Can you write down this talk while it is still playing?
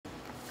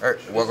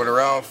Alright, welcome to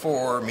round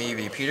 4. Me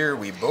v Peter.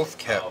 We both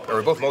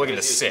mulliganed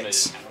to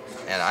 6.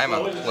 And I'm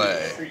on the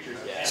play.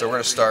 So we're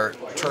going to start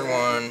turn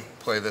 1,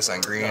 play this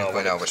on green,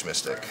 play now Elvish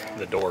Mystic.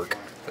 The dork.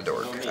 The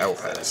dork. I will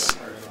pass.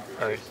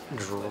 Alright,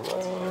 draw.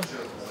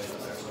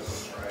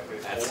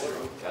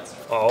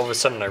 Oh, all of a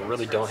sudden I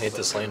really don't hate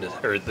this land,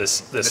 or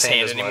this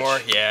hand as anymore?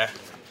 much. Yeah.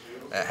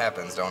 That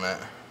happens, don't it?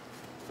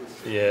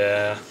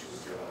 Yeah.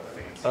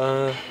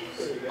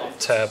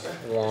 Tap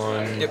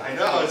 1. Yep. I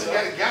know, you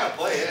gotta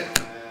play it.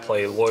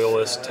 Play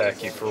Loyalist,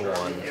 attack you for 1.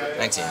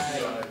 19.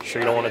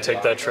 Sure you don't want to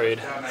take that trade?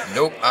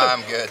 Nope,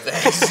 I'm good,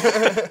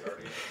 thanks.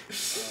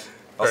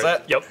 All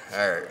set? Yep.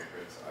 Alright.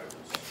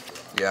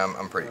 Yeah,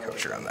 I'm pretty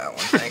kosher on that one.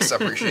 Thanks,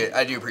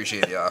 I do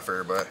appreciate the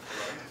offer, but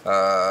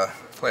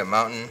play a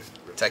mountain,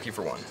 attack you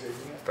for 1.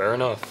 Fair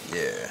enough.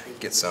 Yeah,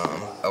 get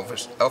some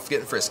elf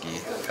getting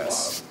frisky.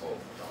 Pass.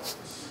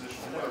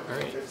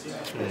 Alright.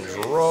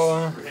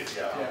 Draw.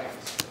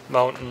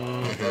 Mountain.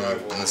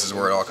 And this is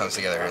where it all comes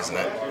together, isn't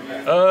it?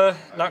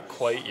 Not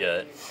quite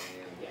yet.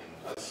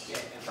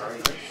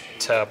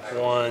 Tap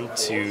 1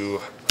 to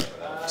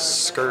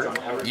skirt.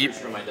 Yep.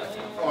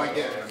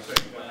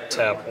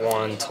 Tap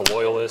 1 to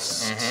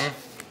Loyalist.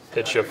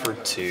 Hit you for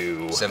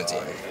 2.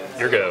 17.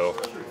 Your go.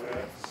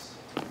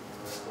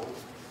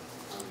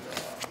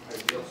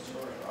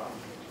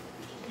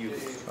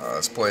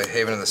 Let's play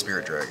Haven of the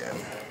Spirit Dragon.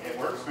 It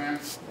works, man.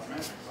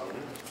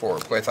 4.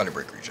 Play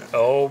Thunderbreak Regent.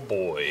 Oh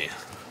boy.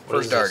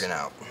 What First Dargan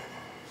out.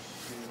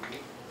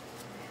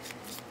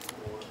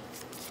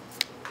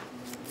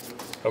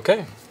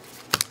 Okay.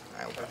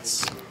 I will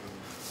pass.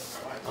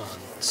 On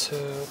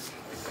tip.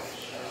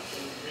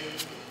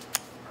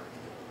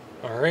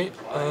 Alright,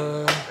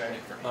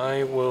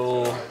 I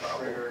will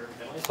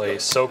play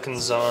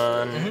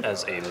Sokanzan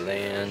as a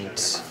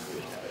land.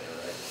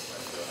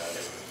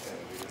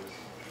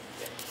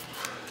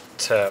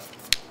 Tap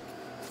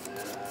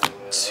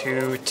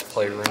 2 to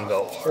play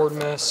Ringbelt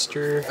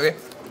Hordemaster. Okay.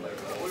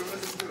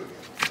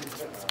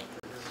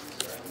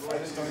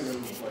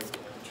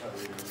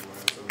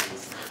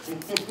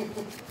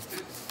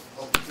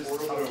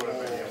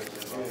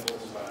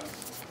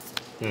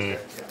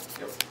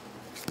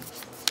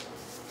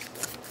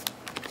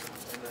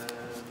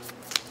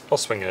 I'll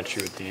swing at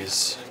you with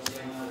these.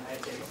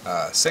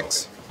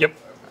 6. Yep.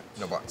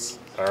 No blocks.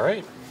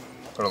 Alright.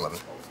 Go to 11.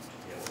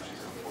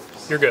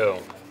 Your go.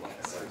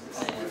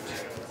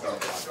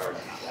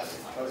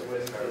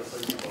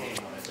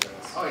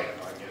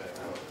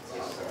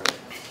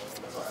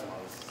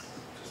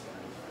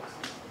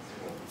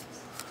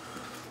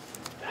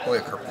 Play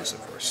a Carpusa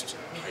first.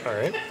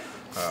 Alright.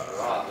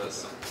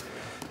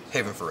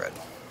 Haven for red.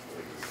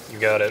 You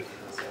got it.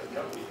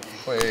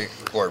 Play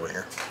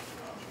Glorybringer.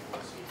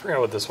 Forgot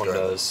what this one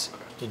does.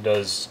 He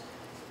does.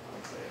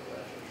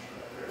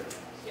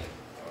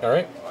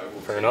 Alright.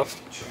 Fair enough.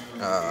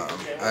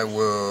 I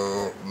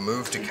will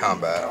move to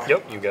combat.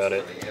 Yep, you got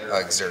it.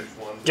 Exert.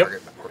 Yep.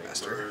 Target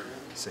Hordemaster.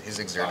 So he's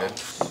exerted.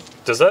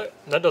 Does that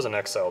doesn't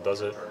exile,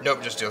 does it?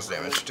 Nope, just deals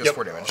damage. Just Yep.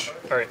 4 damage.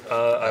 Alright,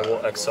 I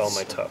will exile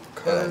my top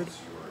card.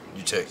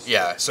 You take,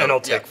 yeah. So And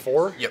I'll take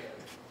 4? Yep.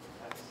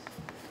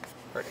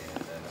 Right.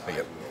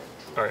 Yep.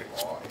 Alright.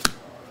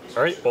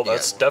 Alright, well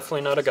that's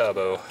definitely not a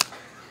gobbo.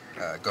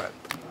 Go ahead.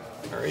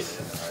 Alright.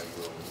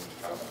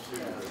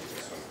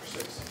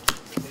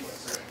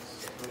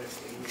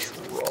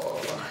 Draw.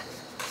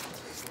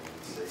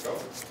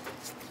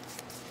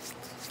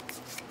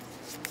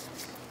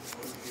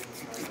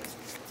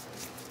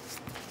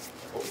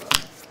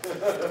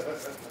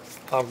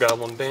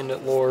 Hobgoblin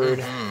Bandit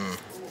Lord.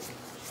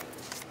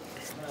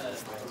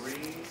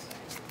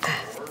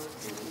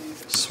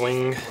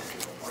 Swing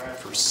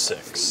for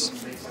 6.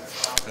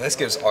 And this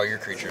gives all your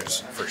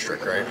creatures first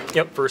strike, right?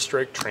 Yep, first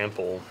strike,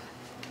 trample.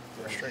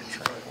 First strike,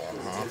 trample.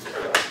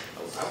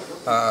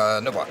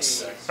 No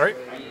blocks. Alright.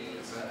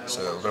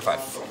 So we'll go to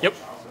 5. Yep.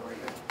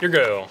 Your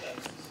go.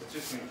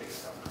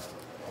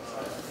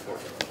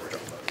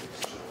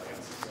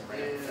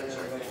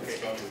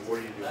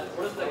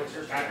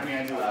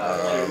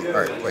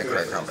 Alright, play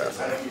Craig Combat.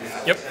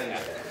 Yep.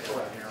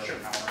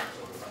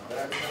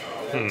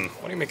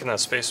 What are you making that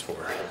space for?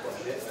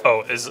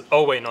 Oh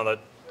wait, no, that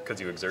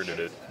because you exerted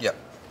it. Yep.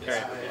 I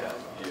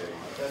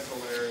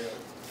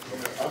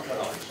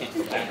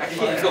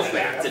can't go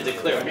back to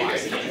declare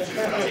box again.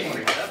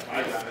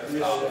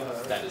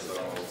 That is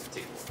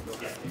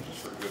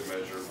For good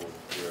measure, we'll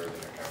do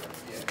everything I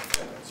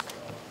can.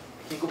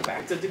 I can't go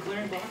back to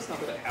declaring box now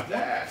that I have one.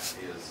 That is.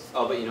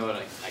 Oh, but you know what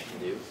I can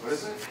do? What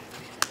is it?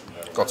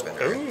 Gold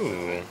Spinner.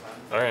 Ooh.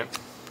 Alright.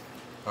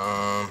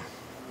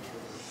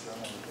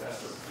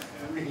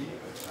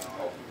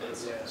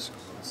 So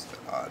what's the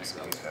odds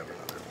that we have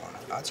another one?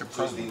 Odds are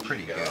probably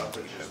pretty good.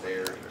 Just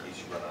there in case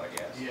you run out of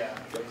gas. Yeah,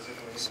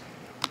 basically.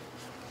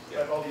 I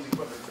have all these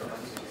equipment.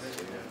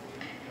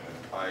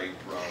 I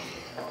run.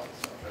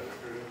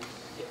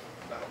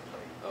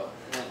 Oh,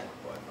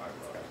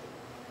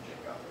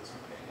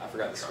 I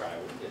forgot the scribe.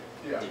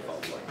 Yeah.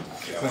 Default like.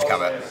 Move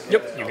combat.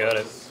 Yep, you got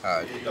it.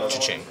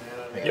 Cha-ching.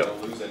 Yep.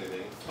 Don't lose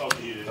anything.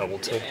 I will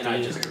take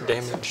the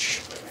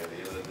damage.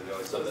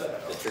 So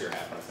the trigger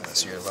happens.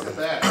 That's your 11.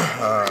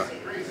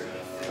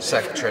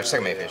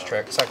 Second main phase,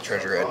 second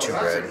treasure at 2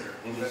 red,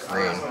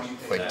 green,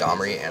 play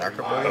Dominaria and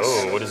Archipelago.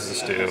 Oh, what does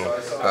this do?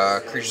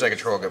 Creatures I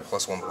control get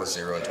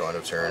 +1/+0 until end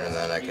of turn, and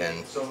then I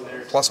can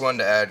 +1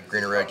 to add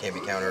green or red can't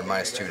be countered,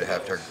 -2 to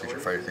have target creature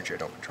fight a creature I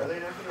don't control.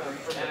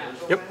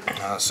 Yep.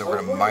 So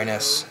we're gonna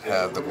minus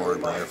have the Glory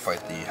Bringer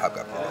fight the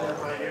Hobgoblin.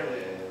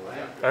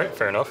 Alright,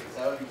 fair enough.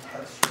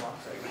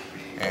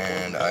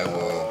 And I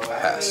will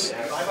pass.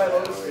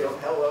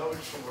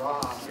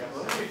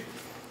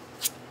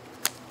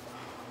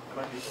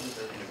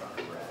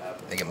 I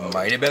think it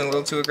might have been a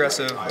little too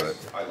aggressive, but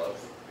I love.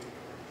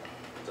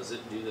 Does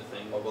it do the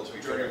thing?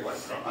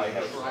 I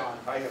have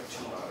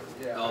 2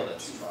 Monored. Oh,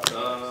 that's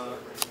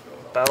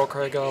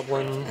Battlecry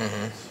Goblin.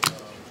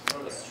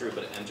 that's true,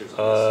 but it enters on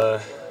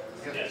this.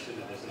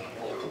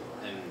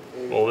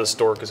 And Well, this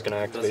dork is going to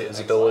activate his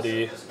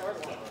ability.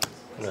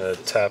 I'm going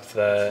to tap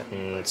that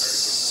and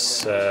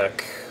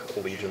sack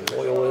Legion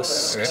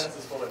Loyalist. okay.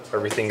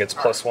 Everything gets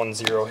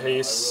 +1/0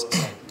 haste.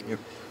 Yep.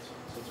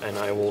 And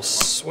I will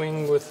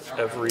swing with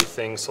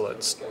everything, so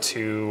that's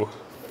 2,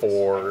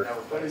 4.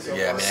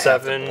 Yeah, I mean,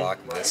 7. I have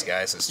to block this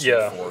guy, so it's 2,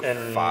 Yeah, 4,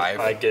 and 5.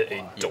 I get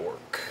a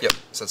dork. Yep,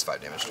 so that's 5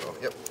 damage total.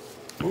 Yep.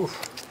 Oof.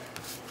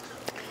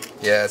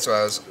 Yeah, so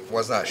I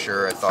was not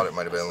sure. I thought it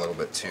might have been a little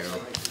bit too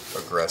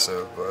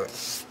aggressive, but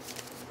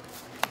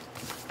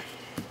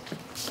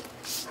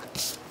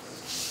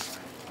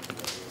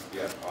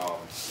Yeah,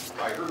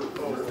 I heard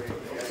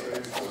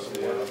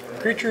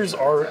Creatures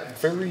are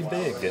very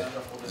big.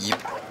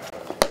 yep.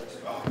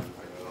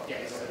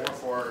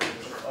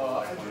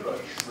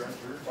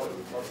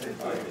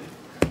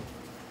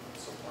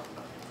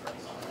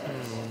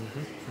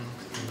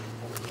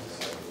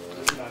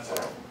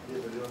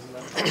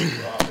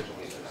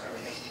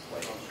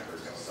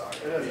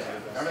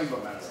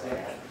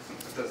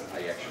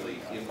 I actually,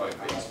 in my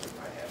basement,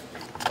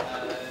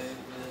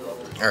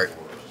 All right.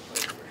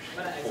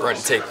 We're going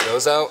to take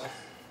those out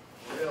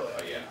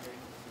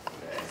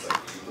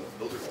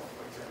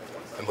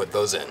and put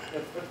those in.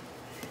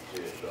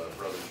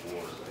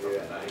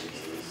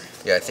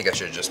 Yeah, I think I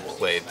should have just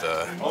played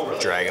the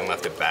dragon,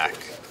 left it back,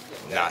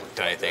 not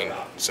done anything,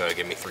 so it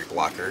gave me 3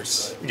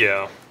 blockers.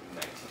 Yeah.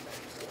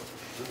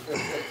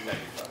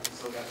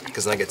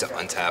 Because then I get to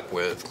untap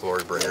with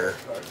Glory Bringer.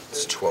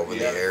 It's 12 in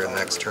the air the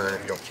next turn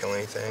if you don't kill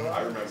anything.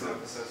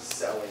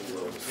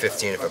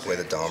 15 if I play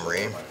the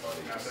Domri.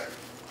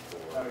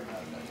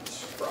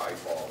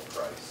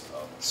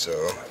 So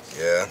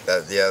yeah,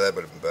 that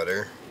would have been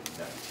better.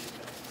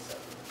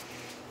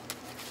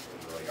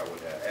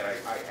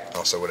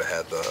 Also would have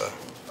had the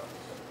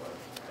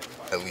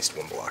at least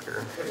 1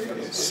 blocker.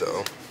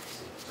 So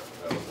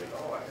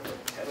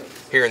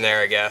here and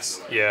there, I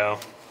guess. Yeah.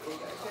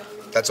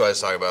 That's what I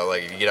was talking about.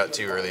 Like, if you get out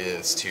too early and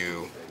it's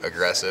too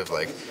aggressive,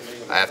 like,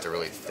 I have to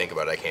really think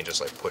about it. I can't just,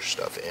 like, push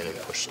stuff in and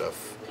push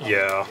stuff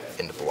Yeah.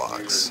 into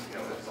blocks.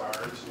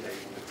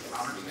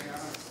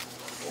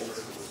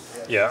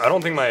 Yeah, I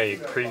don't think my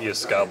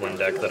previous Goblin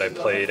deck that I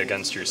played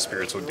against your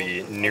Spirits would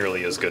be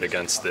nearly as good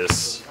against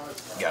this.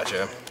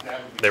 Gotcha.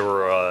 They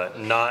were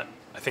not...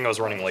 I think I was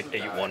running like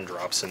 8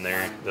 1-drops in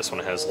there. This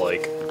one has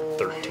like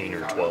 13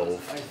 or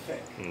 12.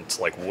 And it's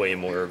like way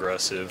more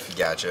aggressive.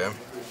 Gotcha.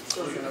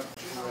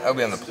 I'll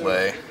be on the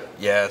play.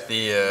 Yeah,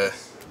 the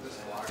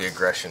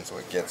aggression's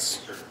what gets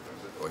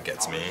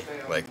me.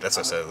 Like, that's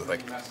what I said.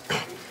 Like,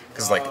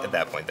 because like at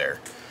that point there,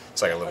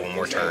 it's like I live 1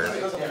 more turn.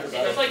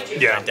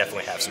 Yeah. I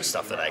definitely have some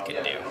stuff that I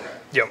can do.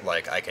 Yep.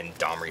 Like I can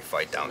Domri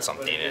fight down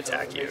something and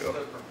attack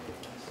you.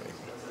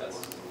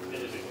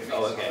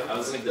 oh, okay. I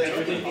was thinking the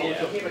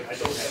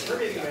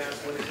Permeating mass,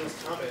 when it does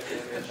comment,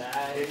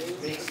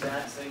 it makes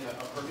that thing a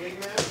permeating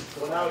mass.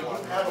 Well, now you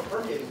have a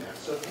permeating mass.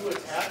 So if you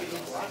attack and you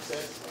block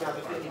that, now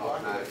the thing you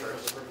block it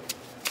becomes a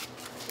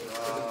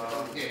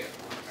permeating.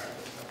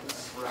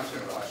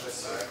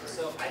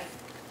 So I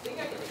think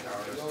I can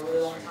go a really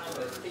long time,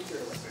 but figure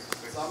it.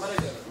 So I'm gonna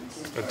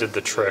go. It did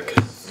the trick.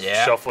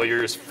 Yeah. Shuffle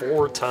yours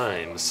 4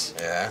 times.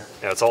 Yeah.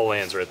 Yeah, it's all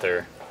lands right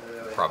there.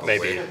 Probably.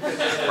 Maybe.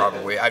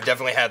 Probably. I've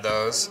definitely had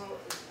those.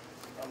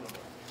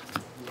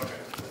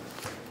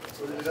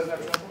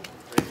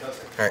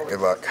 Alright,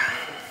 good luck.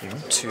 You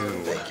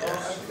too.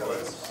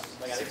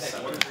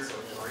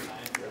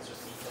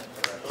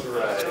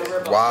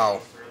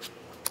 Wow.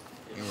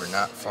 You were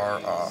not far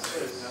off.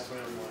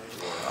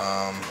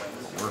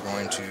 We're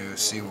going to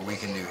see what we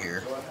can do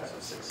here.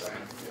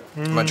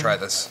 I'm gonna try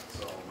this.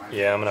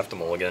 Yeah, I'm gonna have to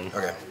mulligan.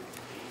 Okay.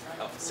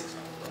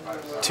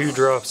 2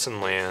 drops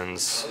and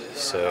lands,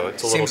 so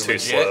it's a little Seems too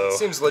legit. slow.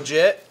 Seems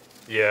legit.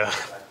 Yeah.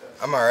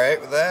 I'm alright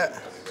with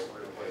that.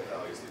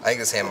 I think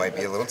this hand might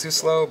be a little too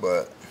slow,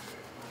 but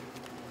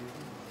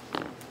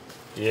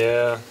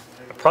Yeah.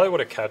 I probably would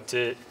have kept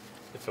it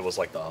if it was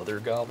like the other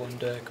Goblin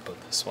deck, but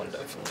this one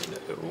definitely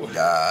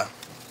no.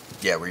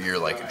 yeah, where you're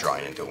like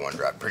drawing into a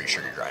 1-drop. Pretty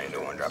sure you're drawing into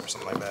a 1-drop or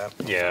something like that.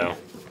 Yeah.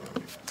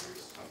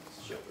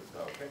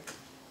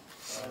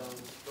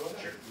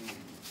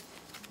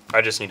 I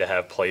just need to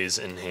have plays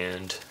in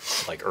hand,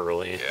 like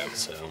early, Yeah.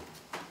 so.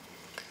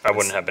 I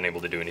wouldn't have been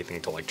able to do anything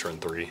until like turn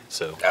 3,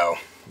 so. Oh,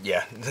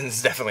 yeah.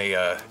 It's definitely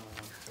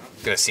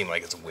gonna seem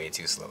like it's way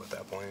too slow at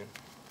that point.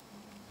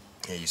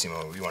 Yeah, you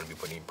want to be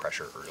putting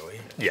pressure early.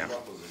 Yeah.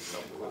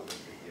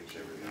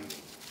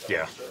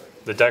 Yeah.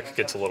 The deck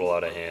gets a little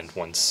out of hand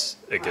once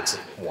it gets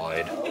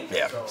wide.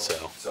 Yeah.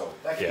 So,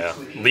 yeah.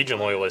 Legion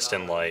Loyalist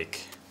and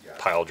like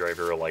Pile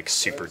Driver are like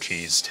super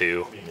cheese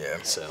too.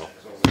 Yeah. So.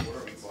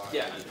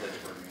 Yeah.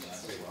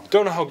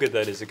 Don't know how good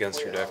that is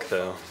against your deck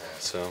though.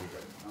 So.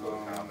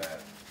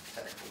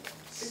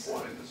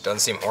 Doesn't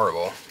seem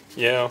horrible.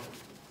 Yeah.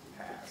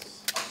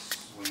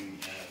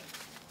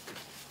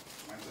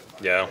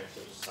 Yeah.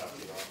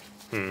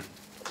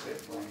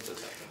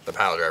 The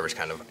pile driver's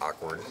kind of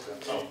awkward.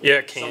 Yeah,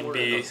 it can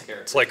be.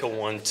 It's like a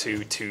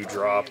 1/2/2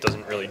 drop.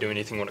 Doesn't really do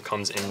anything when it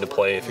comes into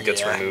play. If it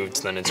gets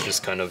removed, then it's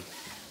just kind of.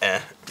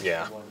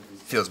 Yeah.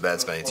 Feels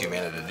bad spending 2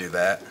 mana to do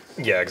that.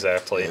 Yeah,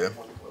 exactly. Yeah.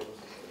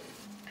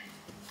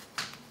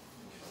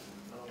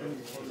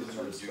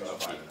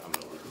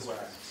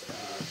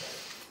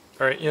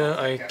 Alright, yeah,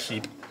 I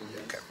keep.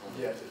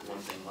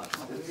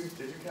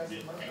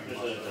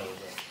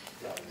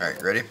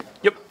 Alright, ready?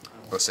 Yep.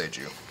 What sage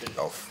you?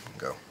 Elf,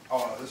 go. Oh,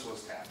 no, this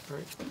was tap.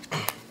 Alright.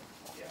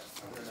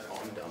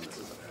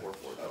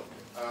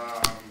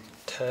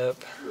 Tap.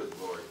 Good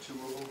lord, 2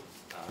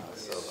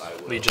 of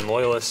them? Legion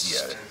Loyalist.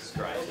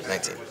 Yeah.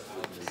 19.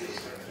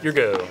 Your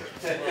go.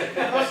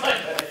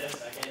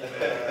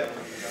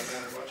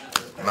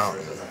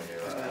 Mountain.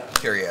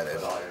 Carry added.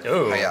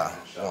 Oh. Hiya.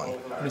 1.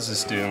 What does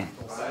this do?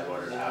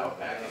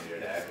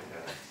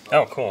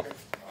 Oh, cool.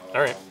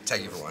 Alright.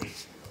 Tag you for 1.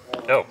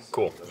 Oh,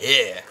 cool.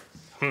 Yeah.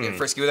 Get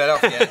frisky with that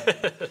elf again.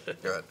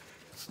 Go ahead.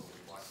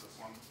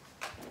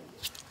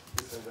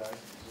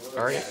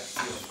 Alright.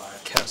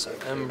 Castle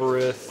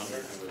Embereth.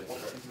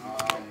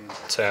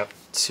 Tap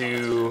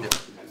 2.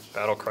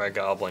 Battlecry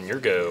Goblin, your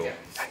go.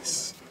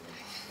 Nice.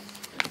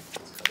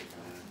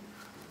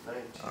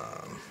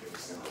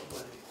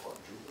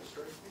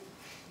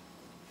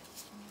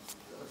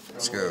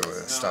 Let's go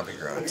Stomping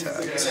Ground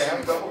tag.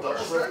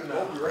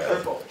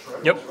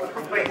 Yep.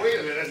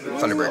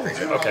 Thunderbreak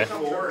region. Okay.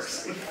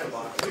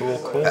 Cool,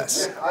 cool.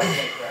 Pass.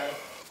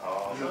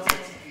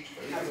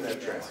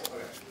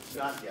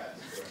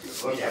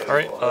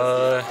 Alright,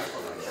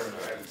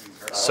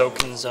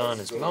 Sokin's on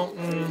his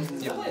mountain.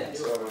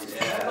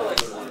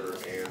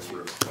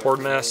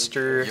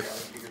 Hordemaster.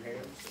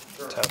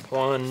 Tap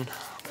 1.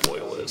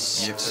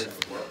 Loyalist.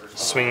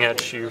 Swing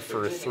at you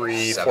for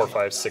 3, 4,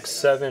 5, 6,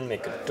 7.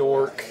 Make a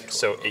dork.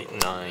 So 8,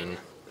 9.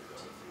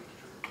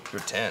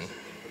 You're 10.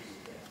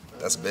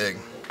 That's big.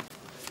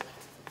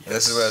 And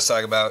this is what I was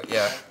talking about.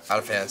 Yeah, out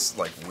of hands,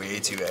 like way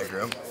too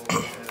aggro.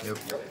 Yep.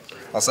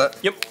 All set?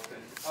 Yep.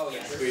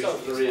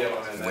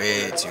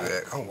 Way too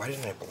aggro. Oh, why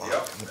didn't I block?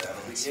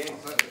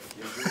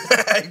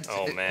 I'm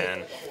Oh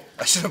man.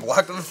 I should have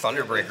blocked with the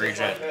Thunderbreak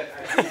Regent.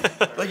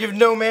 Like, you have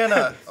no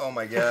mana. Oh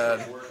my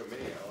god.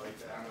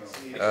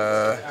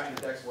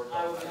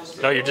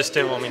 No, you just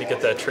didn't want me to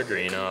get that trigger,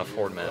 you know, off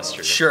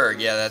Hordemaster. Sure,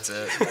 yeah, that's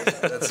it.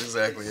 That's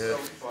exactly it.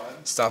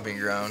 Stomping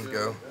Ground,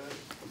 go.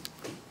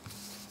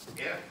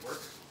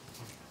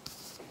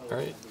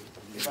 Alright.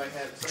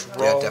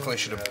 Yeah, definitely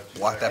should have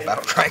blocked that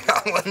Battlecry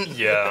Goblin.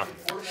 Yeah.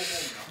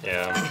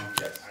 Yeah.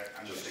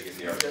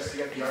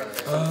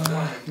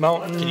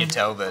 Mountain. Can you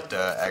tell that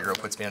aggro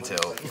puts me on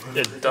tilt?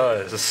 It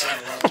does.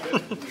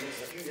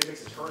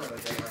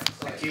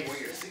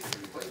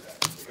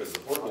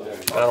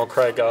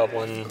 Battlecry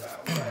Goblin.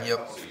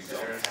 Yep.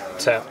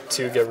 Tap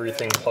 2, give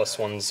everything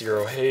 +1,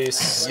 0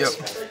 haste. Yep.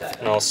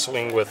 And I'll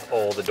swing with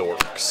all the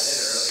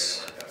dorks.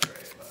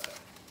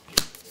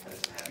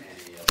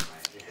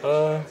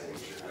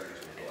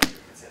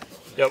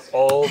 Yep,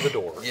 all the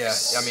dorks. Yeah,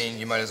 I mean,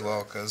 you might as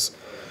well, because...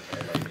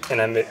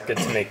 And I get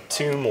to make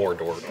 2 more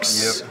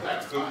dorks.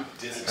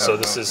 Yep. So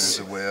this is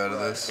a way out of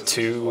this.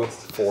 2,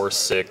 4,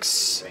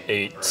 6,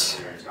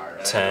 8,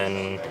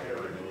 10,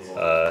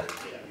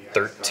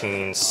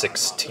 13,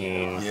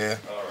 16. Yeah.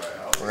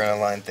 We're going to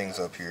line things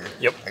up here.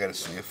 Yep. I got to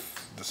see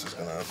if this is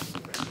going to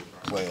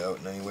play out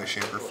in any way,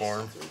 shape, or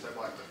form.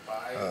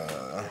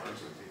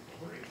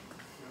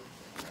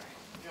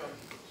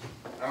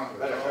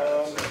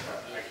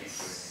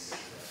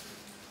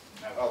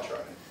 I'll try.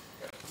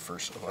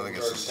 First of all, I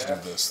guess let's do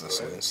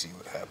this way and see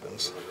what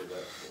happens.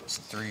 It's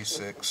 3,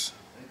 6.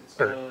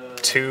 Or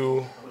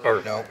 2,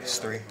 or... No, it's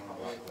 3.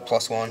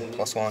 +1,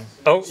 +1.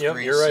 Oh, It's yep,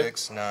 3, you're right.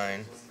 6,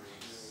 9,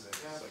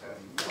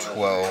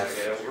 12,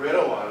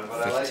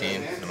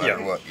 15, no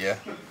matter what, yeah.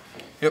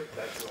 Yep.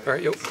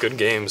 Alright, yep, good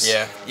games.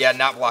 Yeah,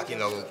 not blocking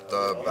the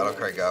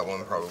Battlecry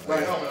Goblin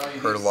probably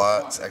hurt a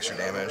lot. It's extra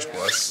damage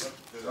plus.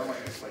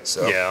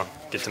 So. Yeah,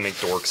 get to make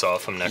dorks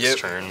off him next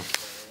turn.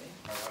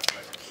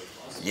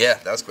 Yeah,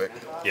 that was quick.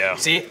 Yeah.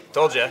 See?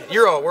 Told you.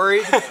 You're all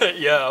worried.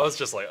 Yeah, I was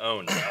just like,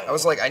 oh no. I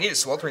was like, I need a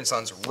Sweltering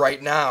Suns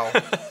right now.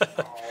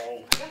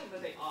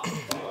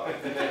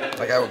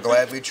 Like, I would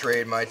gladly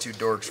trade my 2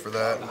 dorks for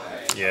that.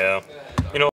 Yeah.